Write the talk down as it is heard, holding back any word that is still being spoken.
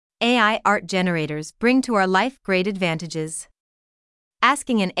AI art generators bring to our life great advantages.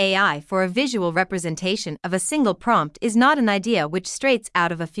 Asking an AI for a visual representation of a single prompt is not an idea which strays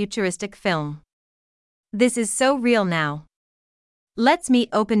out of a futuristic film. This is so real now. Let's meet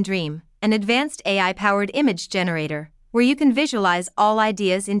OpenDream, an advanced AI-powered image generator, where you can visualize all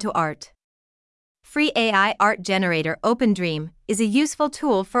ideas into art. Free AI art generator OpenDream is a useful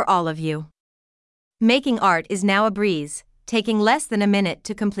tool for all of you. Making art is now a breeze, taking less than a minute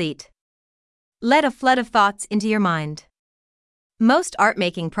to complete. Let a flood of thoughts into your mind. Most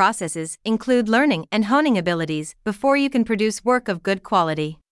art-making processes include learning and honing abilities before you can produce work of good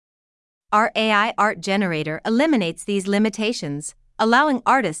quality. Our AI art generator eliminates these limitations, allowing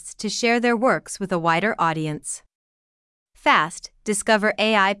artists to share their works with a wider audience. Fast, discover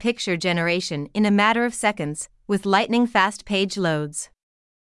AI picture generation in a matter of seconds, with lightning-fast page loads.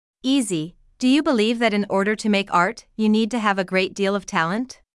 Easy, do you believe that in order to make art, you need to have a great deal of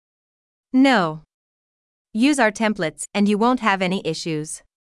talent? No. Use our templates and you won't have any issues.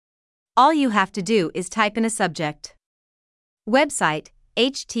 All you have to do is type in a subject. Website,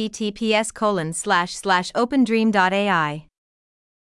 https://opendream.ai.